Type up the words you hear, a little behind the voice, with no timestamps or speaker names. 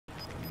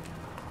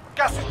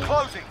Gas is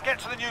closing. Get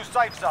to the new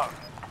safe zone.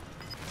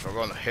 We're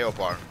going to hill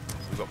barn.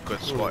 We've got good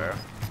spot here.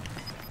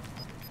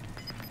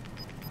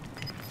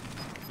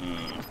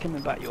 It's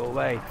coming back your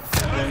way.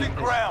 Losing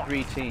ground.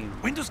 3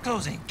 teams. Windows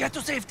closing. Get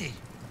to safety.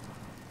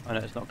 Oh no,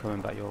 it's not coming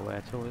back your way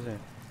at all, is it?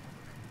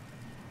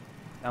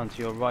 Down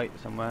to your right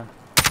somewhere.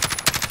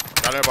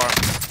 Down there, barn.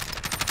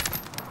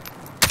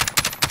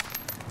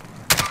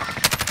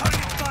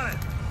 Target spotted.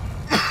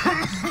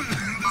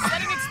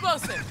 Setting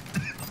explosive.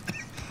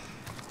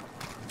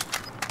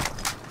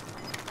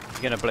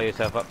 You're gonna blow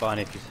yourself up,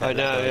 Barney, if you set I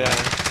know, that yeah.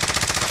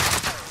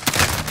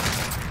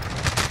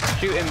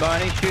 Shoot him,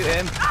 Barney, shoot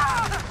him.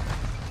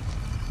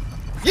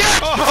 Yes,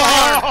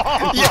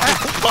 Barn!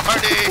 Yes,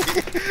 Barney!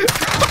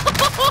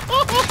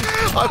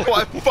 I thought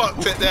I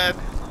fucked it then.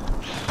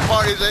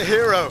 Barney's a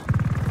hero.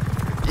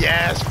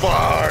 Yes,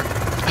 Barn!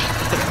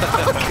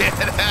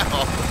 Fucking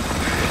hell.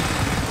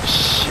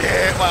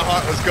 Shit, my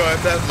heart was going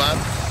then, man.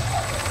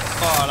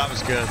 Oh, that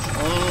was good.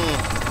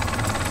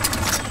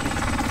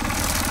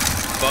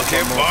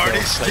 Fucking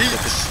Barney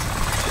Skeets.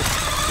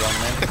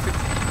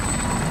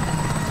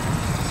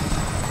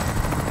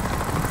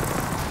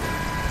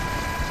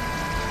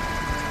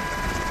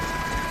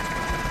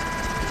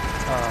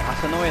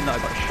 That's annoying that I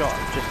got shot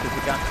just as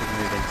the gas was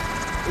moving.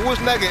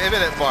 Always negative,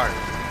 innit, Barn?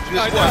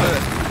 I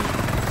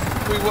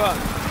know. We won.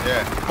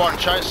 Yeah. Barn,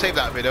 try and save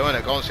that video,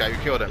 innit? Go and see how you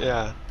killed him.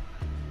 Yeah.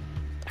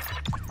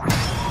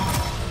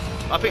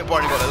 I think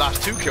Barney got the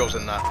last 2 kills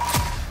in that.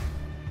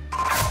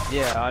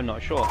 Yeah, I'm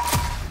not sure.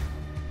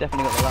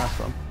 Definitely got the last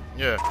one.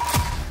 Yeah.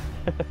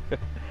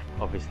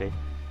 Obviously.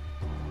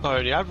 I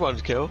only had 1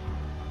 kill.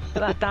 Look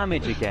at that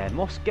damage again.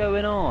 What's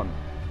going on?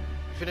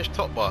 Finish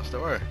top boss,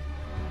 don't worry.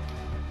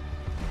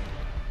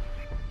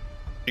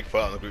 You can put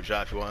it on the group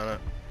chat if you want, innit?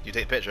 You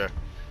take a picture.